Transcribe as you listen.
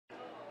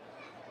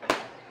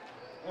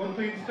Good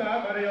clean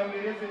start by the young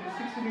ladies in the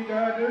 60-meter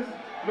hurdles.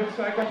 Looks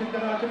like Washington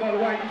Archibald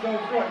White is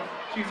out front.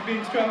 She's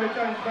being strongly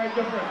challenged by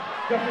Jeffrey.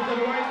 Jeffrey to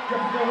the right,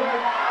 Jeffrey to the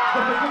right.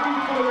 Jeffrey looking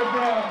to follow with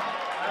her.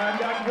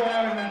 And that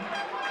one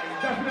is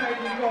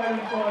definitely calling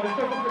for the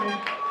tougher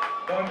finish.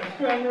 But a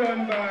strong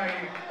run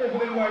by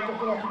Opening White of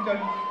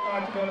Washington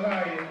Archibald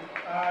High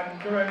and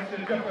Terence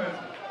Jeffers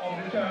of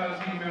the Charles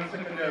E. Mills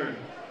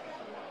Secondary.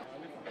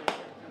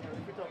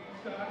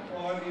 Start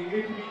for the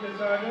 80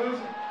 meters hurdles.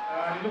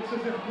 It looks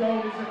as if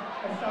Brown is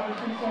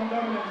establishing some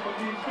dominance, but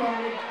he's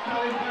strongly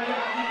challenged by the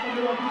athletes from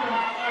the Washington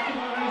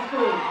Archibald High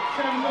School.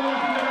 Sends the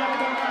Washington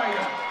Archibald High.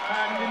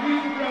 And the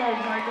lead Brown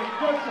like a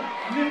just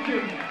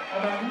lifting a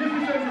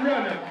magnificent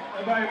run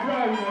by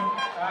Brown.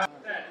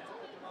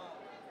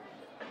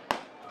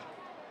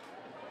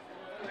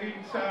 Clean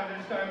start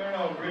this time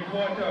around.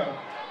 Bridgewater,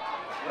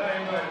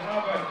 Lyman,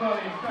 Harvard,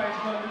 Collins,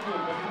 Tyson on the two,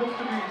 but it looks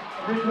to be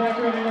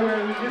Bridgewater running away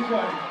with this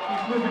one.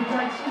 He's moving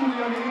quite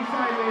smoothly on the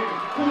inside lane.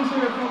 Pulls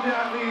away from the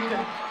athlete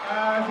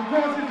as he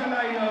crosses the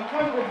line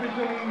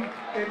officially.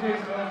 It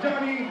is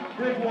Johnny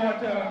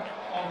Bridgewater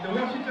of the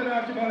Washington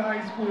Archibald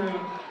High School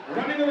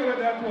running away with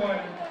that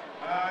one.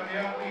 The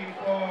athlete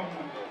from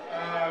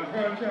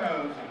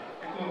Charles,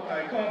 it looked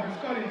like Corvus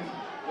Collins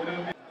would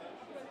have been.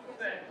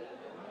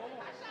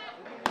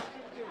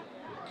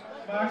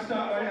 Mark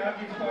start by the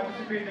athletes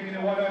participating in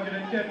the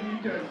 110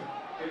 meters.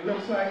 It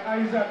looks like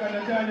Isaac and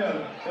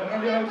Nathaniel, but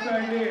on the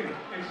outside lane,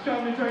 it's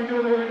Charlie trying to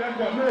override that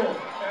one. No,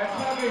 it's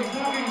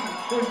Huggins,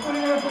 who's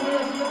putting it up from the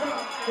rest of the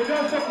back. It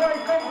does so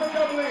quite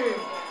comfortably.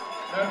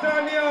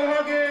 Nathaniel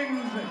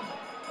Huggins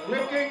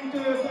looking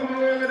to come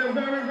away with a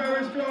very,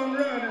 very strong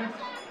run.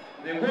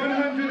 The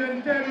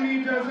 110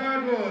 meters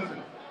hurdles.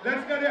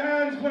 Let's get your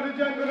hands for the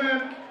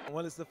gentlemen.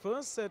 Well, it's the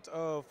first set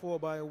of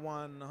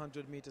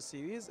 4x100 meter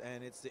series,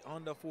 and it's the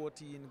under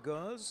 14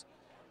 girls.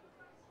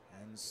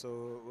 And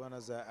so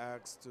runners are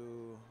asked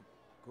to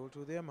go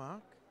to their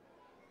mark.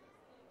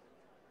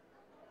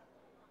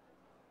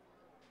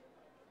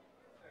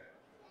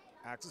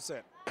 Asked to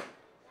set.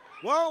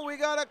 Well, we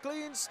got a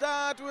clean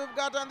start. We've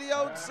got on the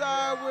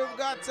outside, we've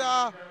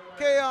got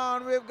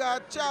Keon, we've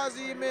got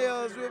Chazzy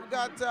Mills, we've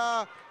got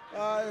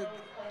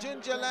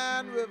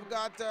Gingerland, we've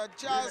got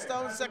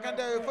Charlestown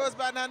Secondary. First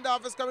bat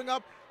handoff is coming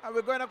up, and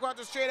we're going across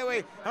the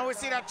straightaway. And we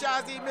see that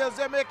Chazzy Mills,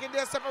 they're making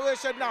their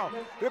separation now.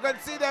 You can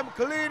see them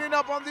cleaning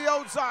up on the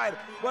outside,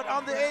 but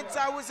on the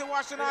inside, we see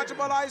Washington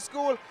Archibald High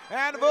School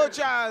and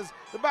Virchas.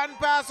 The baton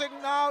passing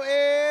now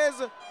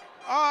is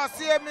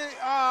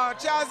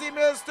Chazzy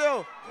Mills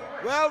still.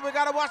 Well, we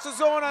got to watch the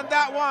zone on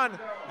that one.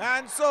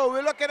 And so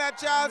we're looking at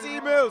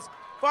Chazzy Mills.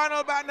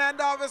 Final baton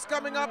handoff is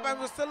coming up, and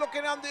we're still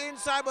looking on the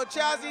inside, but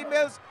Chazzy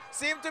Mills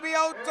seem to be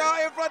out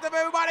in front of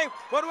everybody.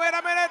 But wait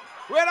a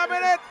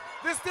minute,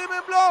 this team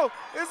in blue,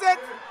 is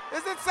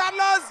it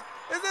Sadlers?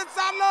 Is it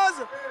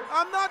Sadlers?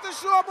 I'm not too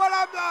sure, but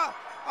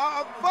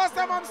first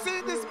time I'm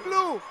seeing this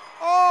blue.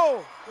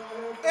 Oh,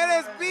 it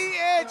is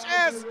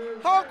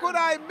BHS. How could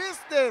I miss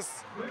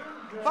this?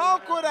 How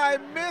could I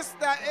miss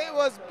that it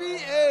was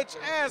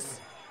BHS?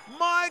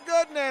 My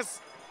goodness.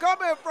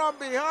 Coming from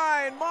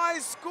behind, my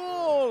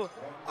school.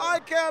 I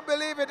can't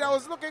believe it. I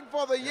was looking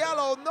for the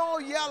yellow, no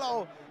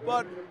yellow,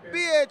 but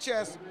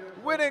BHS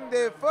winning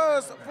the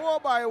first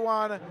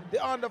 4x1,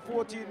 the under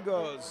 14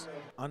 girls.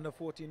 Under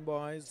 14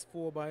 boys,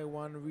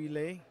 4x1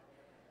 relay.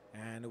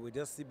 And we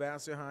just see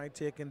Bassett High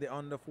taking the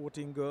under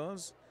 14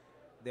 girls.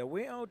 They're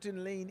way out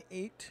in lane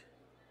 8.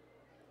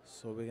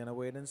 So we're gonna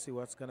wait and see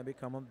what's gonna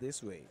become of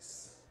this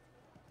race.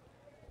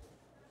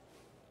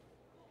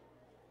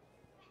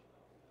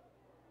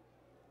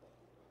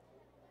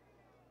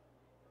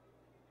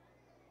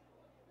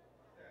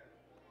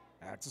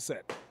 That's a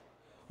set.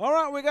 All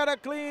right, we got a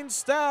clean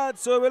start.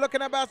 So we're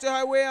looking at Bassett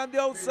Highway on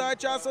the outside,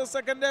 Charlestown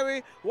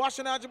Secondary,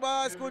 Washington Archibald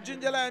High School,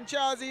 Gingerland,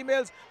 Charles E.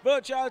 Mills,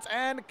 Virchas,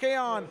 and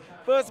Keon.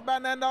 First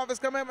baton handoff is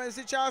coming up, and you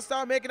see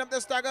Charlestown making up the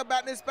stagger.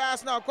 Baton is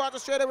passed now. Quarter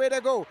straight away they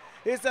go.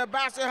 It's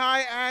Bassett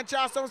High and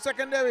Charlestown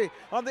Secondary.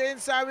 On the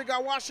inside, we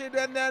got Washington,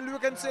 and then we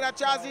can see that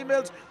Charles E.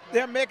 Mills,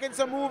 they're making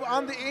some move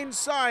on the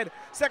inside.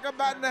 Second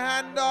baton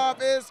handoff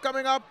is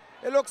coming up.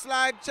 It looks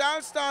like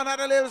Charlestown had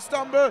a little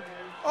stumble.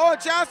 Oh,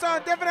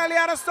 Charlestown definitely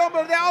had a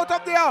stumble. They're out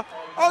of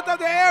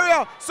the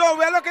area. So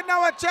we're looking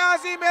now at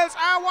Charles E. Mills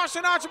and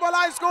Washington Archibald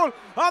High School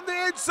on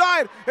the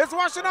inside. It's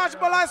Washington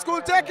Archibald High School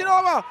taking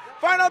over.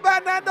 Final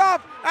baton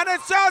handoff, and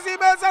it's Charles E.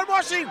 Mills and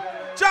Washi.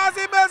 Charles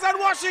E. Mills and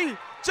Washi.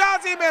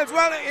 Charles E. Mills,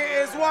 well, it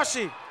is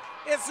Washi.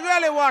 It's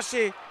really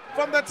Washi.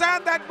 From the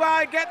time that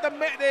guy get the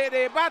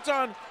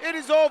baton, it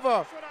is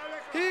over.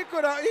 He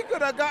could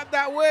have got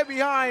that way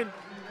behind.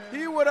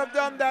 He would have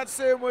done that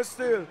same way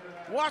still.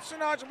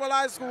 Washington Archibald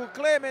High School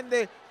claiming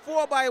the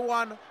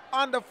 4x1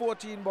 under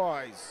 14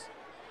 boys.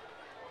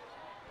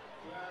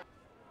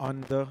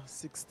 Under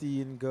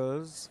 16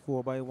 girls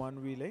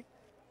 4x1 relay.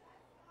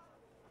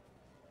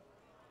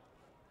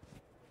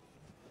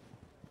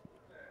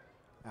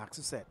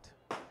 Axel set.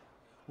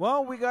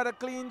 Well, we got a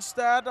clean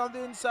start on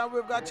the inside.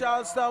 We've got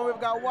Charlestown,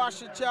 we've got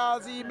Washington,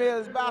 Charles E.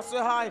 Mills, Bassett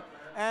High,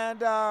 and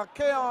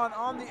Keon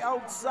on the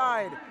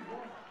outside.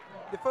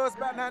 The first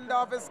batting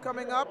handoff is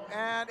coming up,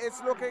 and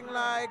it's looking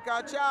like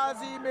Charles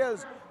E.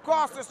 Mills.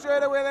 Cross the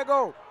straight away they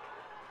go.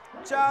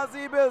 Charles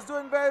E. Mills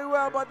doing very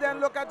well, but then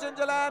look at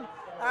Gingerland.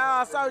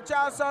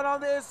 Charleston on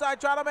the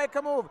inside, trying to make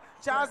a move.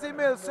 Charles E.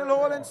 Mills still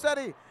holding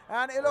steady.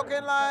 And it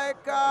looking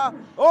like,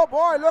 oh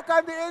boy, look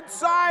on the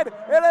inside.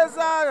 It is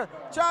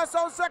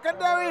Charleston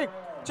secondary.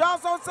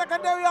 Charleston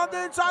secondary on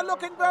the inside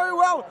looking very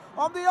well.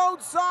 On the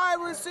outside,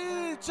 we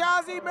see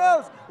Charles E.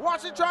 Mills.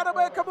 Washington trying to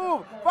make a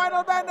move.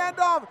 Final band end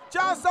off.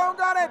 Charleston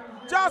got it.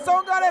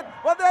 Charleston got it.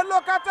 But then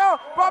look at the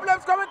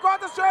problems coming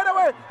quarter straight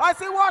away. I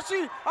see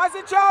Washi. I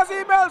see Charles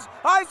E. Mills.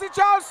 I see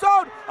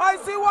Charleston. I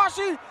see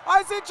Washi.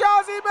 I see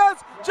Charles E.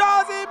 Mills.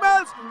 Charles E.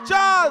 Mills.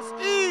 Charles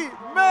E.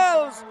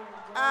 Mills.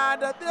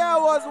 And there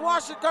was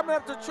Washi coming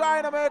up to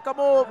try to make a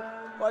move.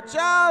 But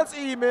Charles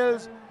E.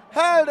 Mills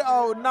held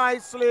out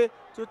nicely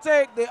to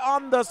take the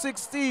under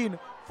 16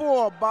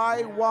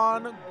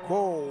 4x1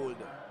 gold.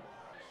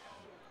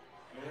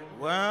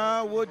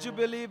 Well, would you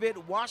believe it?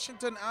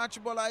 Washington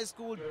Archibald High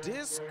School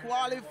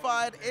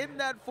disqualified in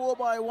that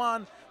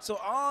 4x1. So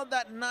all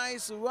that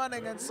nice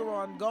running and so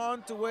on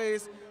gone to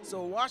waste.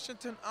 So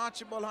Washington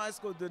Archibald High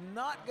School did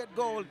not get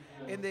gold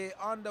in the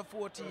under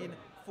 14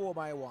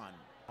 4x1.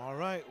 All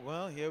right,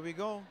 well, here we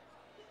go.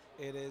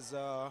 It is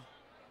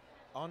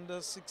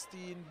under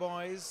 16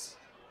 boys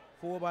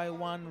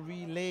 4x1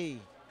 relay.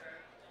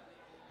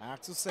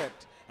 Axel set.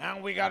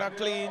 And we got a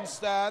clean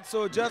start.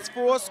 So just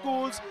 4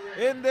 schools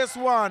in this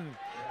one.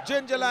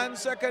 Gingerland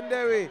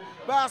Secondary,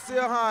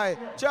 Bassier High,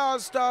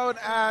 Charlestown,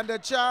 and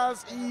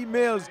Charles E.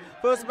 Mills.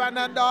 First man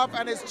handoff,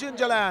 and it's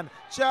Gingerland,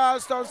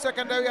 Charlestown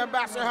Secondary, and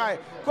Bassier High.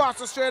 Cross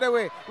the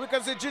straightaway. We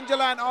can see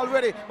Gingerland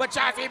already, but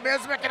Charles E.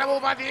 Mills making a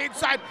move on the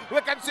inside.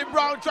 We can see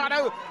Brown trying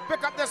to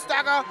pick up the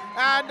stagger,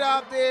 and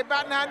the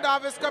baton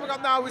handoff is coming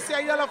up now. We see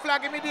a yellow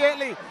flag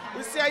immediately.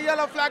 We see a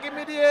yellow flag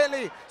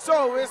immediately.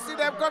 So we see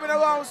them coming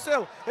around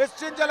still. It's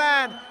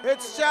Gingerland,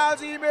 it's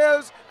Charles E.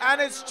 Mills, and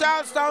it's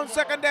Charlestown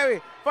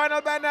Secondary.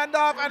 Final band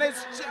handoff, and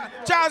it's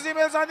Charles E.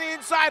 Mills on the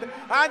inside,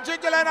 and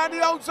Gingerland on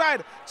the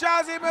outside.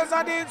 Charles E. Mills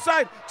on the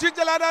inside,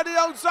 Gingerland on the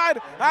outside,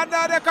 and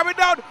they're coming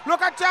down.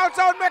 Look at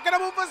Charlestown making a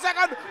move for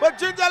second, but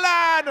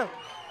Gingerland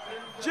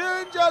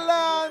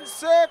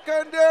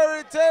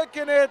Secondary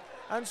taking it,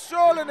 and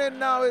strolling in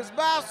now is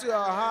Bassier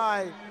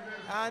High.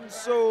 And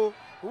so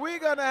we're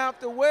going to have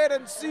to wait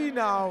and see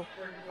now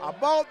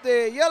about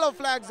the yellow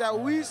flags that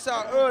we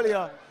saw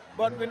earlier,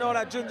 but we know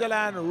that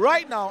Gingerland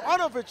right now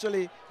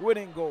unofficially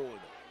winning gold.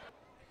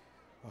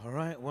 All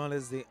right, well,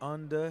 it's the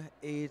under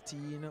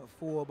 18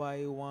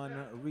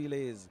 4x1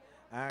 relays.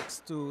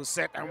 Axe 2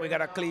 set, and we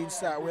got a clean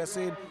start. We're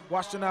seeing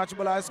Washington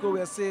Archibald High School,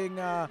 we're seeing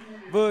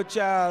Vert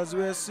Charles,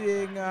 we're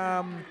seeing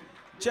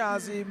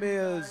Charles E.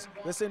 Mills,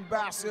 we're seeing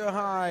Bassier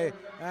High,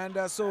 and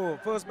so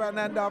first batting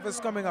handoff is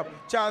coming up.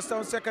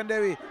 Charlestown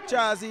Secondary,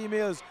 Charles E.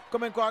 Mills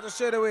coming quarter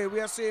straight away. We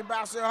are seeing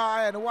Bassier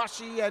High and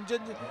Washi and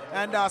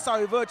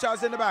Vert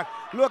Charles in the back.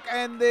 Look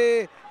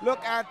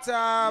at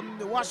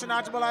Washington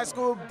Archibald High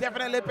School,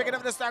 definitely picking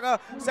up the stagger.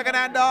 Second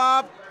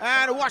handoff,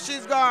 and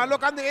Washi's gone.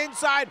 Look on the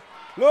inside.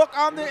 Look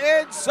on the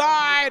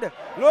inside.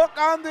 Look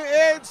on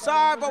the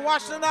inside for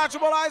Washington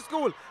Archibald High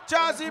School.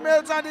 Charles E.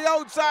 Mills on the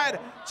outside.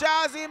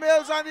 Charles E.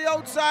 Mills on the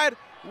outside.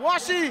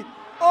 Washi.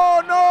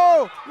 Oh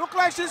no. Look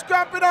like she's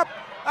cramping up.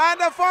 And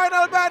the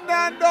final band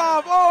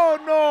handoff. Oh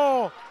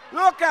no.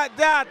 Look at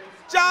that.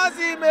 Charles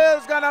E.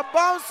 Mills gonna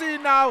bounce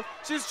in now.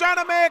 She's trying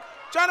to make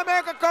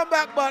a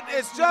comeback, but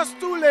it's just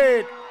too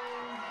late.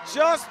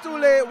 Just too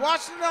late.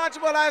 Washington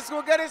Archibald High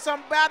School getting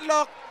some bad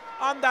luck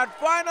on that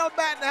final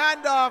baton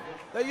handoff.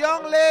 The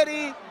young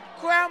lady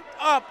cramped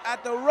up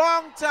at the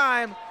wrong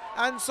time,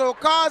 and so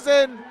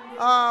causing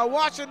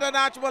Washington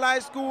Archibald High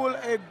School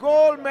a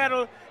gold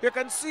medal. You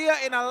can see her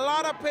in a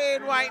lot of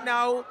pain right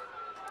now,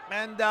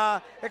 and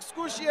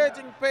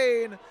excruciating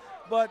pain,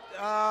 but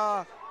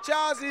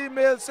Charles E.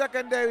 Mills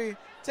Secondary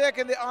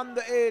taking the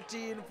under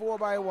 18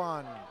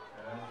 4x1.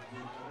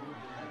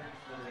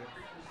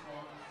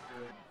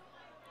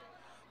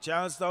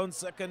 Charlestown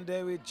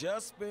Secondary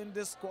just been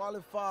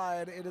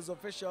disqualified. It is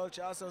official.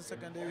 Charlestown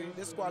Secondary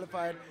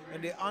disqualified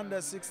in the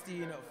under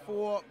 16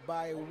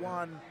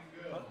 4x1.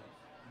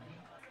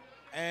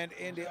 And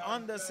in the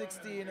under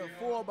 16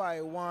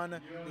 4x1,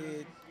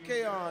 the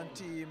K-On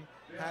team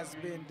has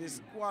been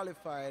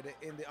disqualified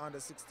in the under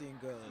 16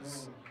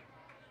 girls.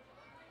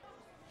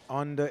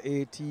 Under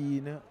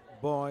 18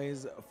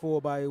 boys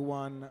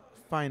 4x1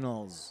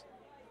 finals.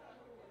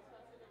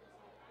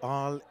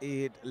 All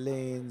 8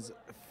 lanes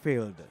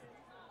filled.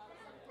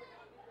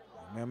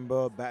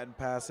 Remember, baton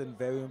passing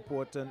very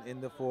important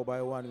in the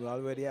 4x1. We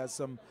already have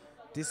some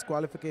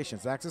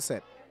disqualifications. That's a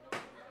set.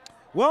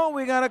 Well,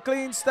 we got a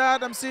clean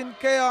start. I'm seeing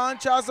K-On,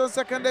 Charlestown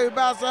Secondary,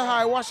 Bassier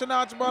High, Washington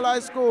Archibald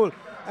High School.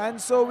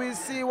 And so we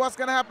see what's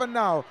going to happen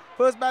now.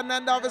 First baton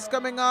handoff is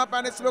coming up,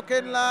 and it's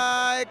looking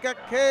like a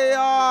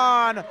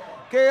K-On.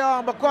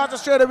 K-On, but quarter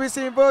straight, we're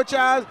seeing Vert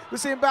Charles, we're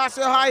seeing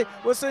Bassier High,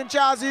 we're seeing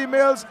Charles E.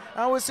 Mills,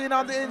 and we're seeing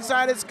on the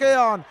inside it's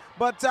K-On.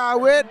 But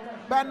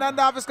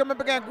Bandandov is coming up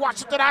again.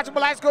 Washington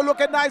Archibald High School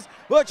looking nice.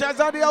 Virtuals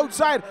on the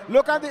outside.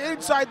 Look on the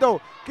inside though.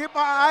 Keep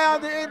an eye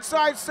on the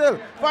inside still.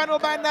 Final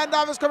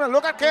Bandandov is coming.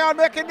 Look at Keon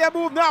making their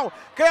move now.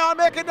 Keon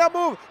making their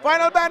move.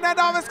 Final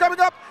Bandandov is coming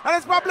up. And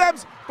it's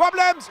problems.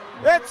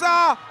 It's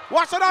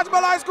Washington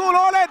Archibald High School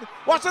holding.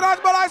 Washington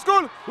Archibald High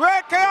School.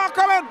 Wait, Keon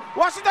coming.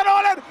 Washington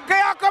holding.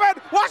 Keon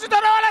coming.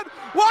 Washington holding.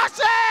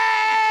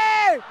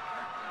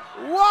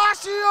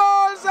 Washi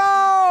holds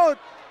out.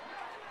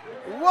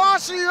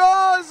 Washi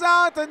holds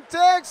out and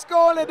takes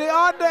goal in the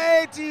under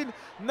 18.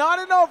 Not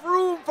enough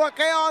room for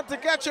Keon to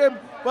catch him,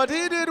 but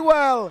he did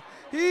well.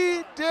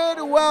 He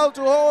did well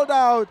to hold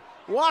out.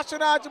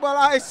 Washington Archibald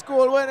High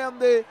School winning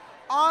the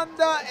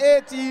under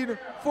 18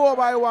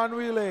 4x1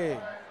 relay.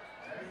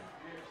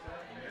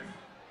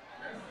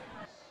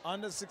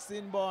 Under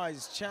 16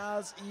 boys,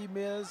 Charles E.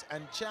 Mills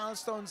and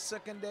Charlestown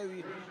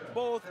Secondary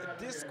both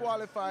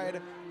disqualified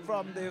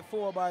from the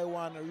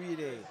 4x1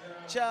 relay.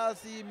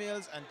 Charles E.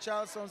 Mills and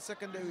Charlestown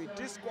Secondary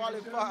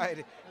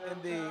disqualified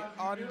in the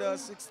under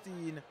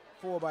 16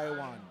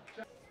 4x1.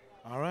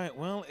 All right,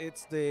 well,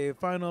 it's the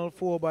final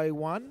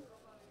 4x1,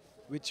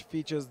 which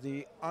features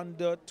the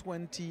under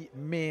 20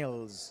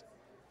 males.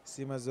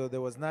 Seems as though there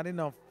was not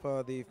enough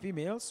for the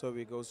females, so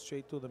we go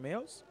straight to the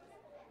males.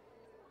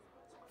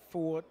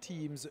 4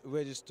 teams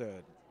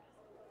registered.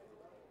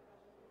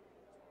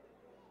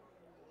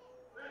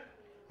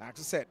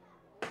 Action set.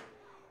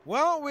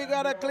 Well, we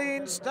got a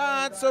clean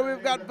start, so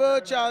we've got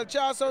virtual,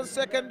 Charlestown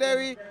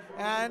Secondary,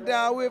 and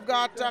we've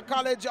got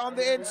college on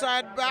the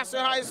inside,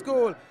 Bassett High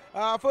School.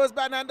 First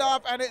band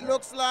handoff, and it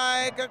looks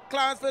like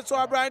Clarence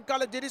Fitzroy Bryant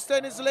College. Did he stay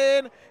in his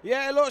lane?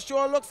 Yeah, it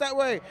sure looks that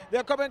way.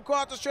 They're coming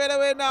quarter straight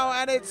away now,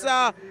 and it's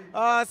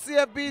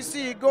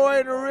CFBC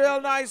going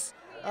real nice.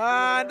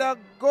 And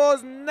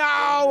goes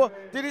now.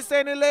 Did he stay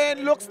in the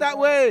lane? Looks that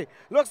way.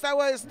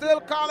 Still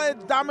college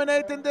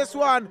dominating this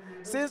one.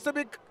 Seems to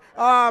be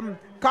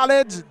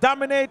college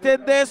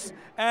dominating this.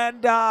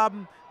 And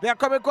they're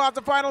coming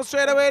quarterfinals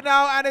straight away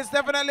now. And it's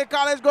definitely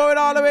college going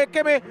all the way.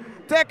 Kimmy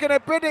taking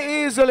it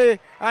pretty easily.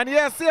 And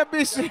yes,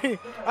 CFBC,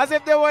 as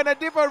if they were in a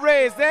different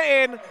race.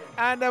 They're in.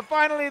 And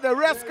finally the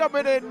rest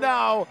coming in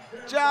now.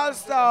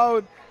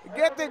 Charlestown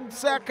getting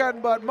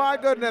second, but my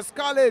goodness,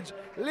 college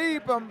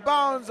leap and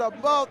bounds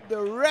above the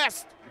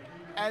rest.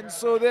 And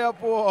so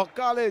therefore,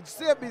 college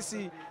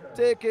CFBC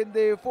taking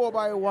the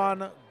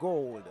 4x1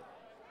 gold.